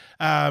fight.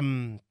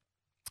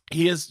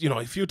 He has,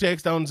 a few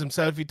takedowns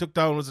himself. He took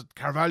down, was it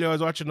Carvalho? I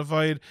was watching the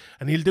fight,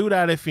 and he'll do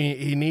that if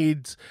he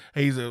needs.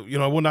 He's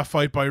won that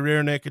fight by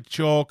rear naked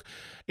choke.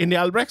 In the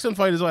Albrechtsen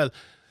fight as well,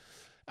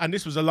 and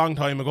this was a long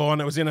time ago,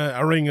 and it was in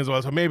a ring as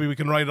well, so maybe we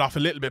can write it off a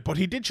little bit. But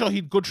he did show he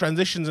had good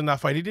transitions in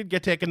that fight. He did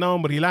get taken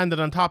down, but he landed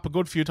on top a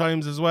good few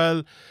times as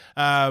well.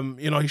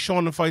 He's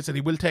shown in fights that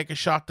he will take a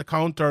shot to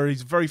counter.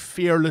 He's very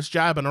fearless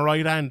jab and a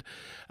right hand,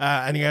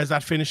 and he has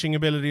that finishing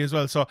ability as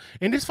well. So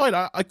in this fight,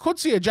 I could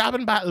see a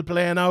jabbing battle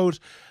playing out,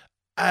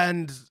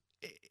 and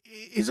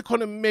is it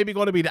kind of maybe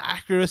going to be the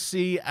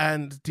accuracy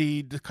and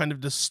the kind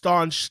of the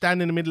staunch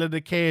stand in the middle of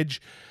the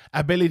cage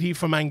ability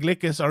from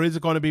Anglickas, or is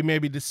it going to be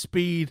maybe the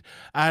speed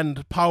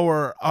and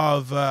power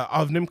of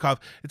Nemkov?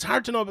 It's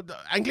hard to know, but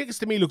Anglickas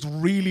to me looks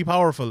really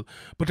powerful,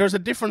 but there's a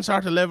different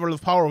sort of level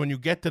of power when you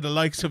get to the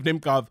likes of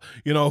Nemkov,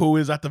 who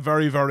is at the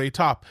very, very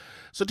top.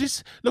 So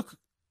this, look,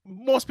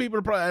 most people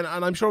are probably,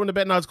 and I'm sure when the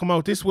betting odds come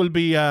out, this will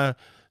be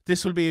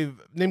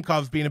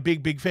Nemkov being a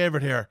big, big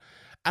favourite here.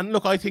 And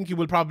look, I think he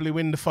will probably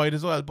win the fight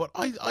as well. But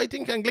I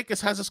think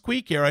Anglickas has a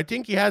squeak here. I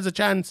think he has a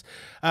chance.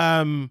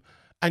 I'm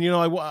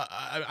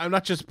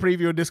not just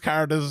previewing this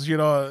card as,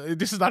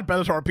 this is not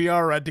Bellator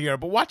PR right here.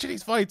 But watching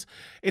these fights,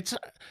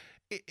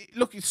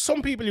 look,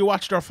 some people you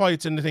watch their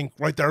fights and they think,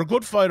 right, they're a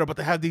good fighter, but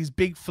they have these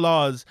big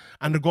flaws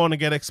and they're going to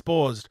get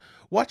exposed.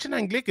 Watching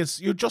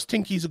Anglickas, you just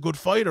think he's a good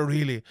fighter,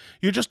 really.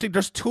 You just think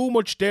there's too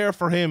much there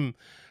for him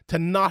to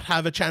not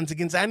have a chance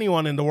against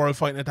anyone in the world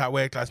fighting at that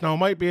weight class. Now, it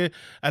might be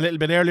a little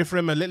bit early for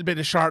him, a little bit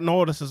of short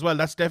notice as well.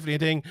 That's definitely a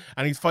thing.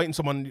 And he's fighting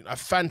someone, a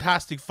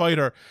fantastic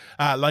fighter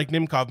like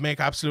Nemkov. Make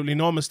absolutely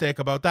no mistake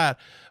about that.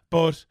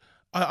 But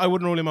I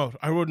wouldn't rule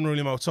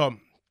him out. So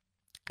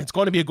it's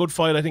going to be a good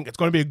fight. I think it's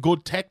going to be a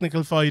good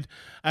technical fight.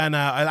 And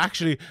I'll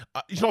actually,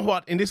 you know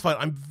what, in this fight,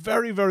 I'm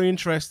very, very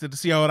interested to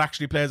see how it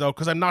actually plays out,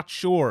 because I'm not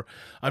sure.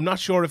 I'm not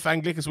sure if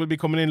Anglickas will be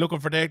coming in looking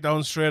for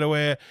takedowns straight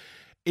away,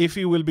 if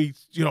he will be,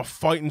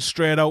 fighting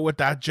straight out with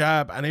that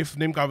jab, and if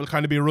Nemkov will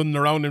kind of be running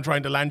around him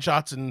trying to land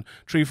shots and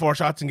 3-4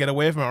 shots and get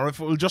away from him, or if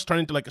it will just turn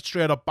into like a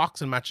straight up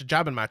boxing match, a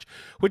jabbing match,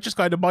 which is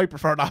kind of my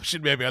preferred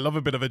option maybe. I love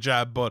a bit of a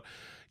jab, but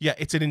yeah,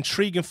 it's an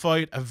intriguing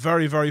fight, a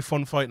very, very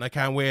fun fight, and I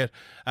can't wait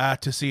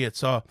to see it.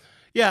 So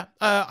yeah,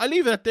 I'll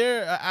leave it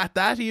there at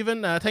that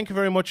even. Thank you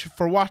very much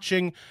for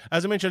watching.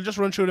 As I mentioned, I'll just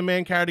run through the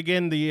main card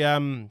again,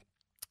 the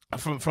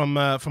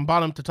from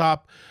bottom to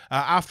top.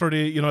 After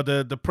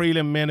the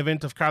prelim main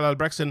event of Karl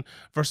Albrechtsen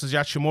versus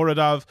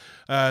Yatshimuradov,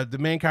 the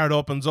main card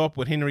opens up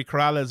with Henry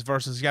Corrales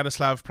versus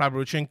Yaroslav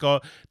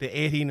Prabuchenko, the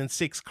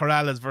 18-6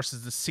 Corrales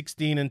versus the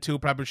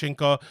 16-2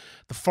 Prabuchenko.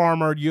 The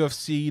former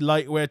UFC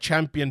lightweight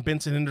champion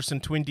Benson Henderson,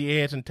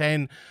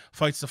 28-10,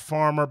 fights the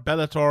former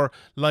Bellator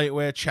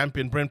lightweight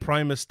champion Brent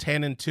Primus,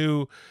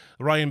 10-2.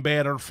 Ryan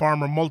Bader,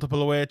 former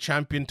multiple weight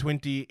champion,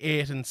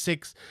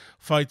 28-6,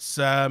 fights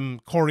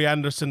Corey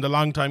Anderson, the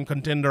longtime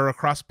contender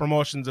across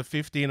promotions, of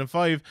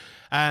 15-5,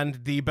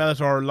 and the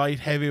Bellator light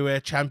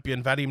heavyweight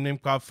champion Vadim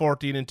Nemkov,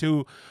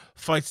 14-2,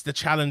 fights the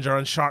challenger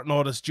on short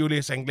notice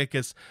Julius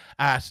Anglickas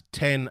at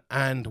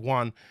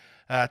 10-1.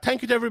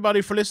 Thank you to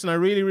everybody for listening. I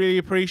really, really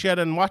appreciate it,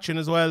 and watching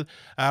as well.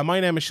 My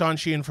name is Sean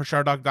Sheehan for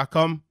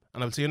Sherdog.com,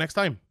 and I'll see you next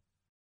time.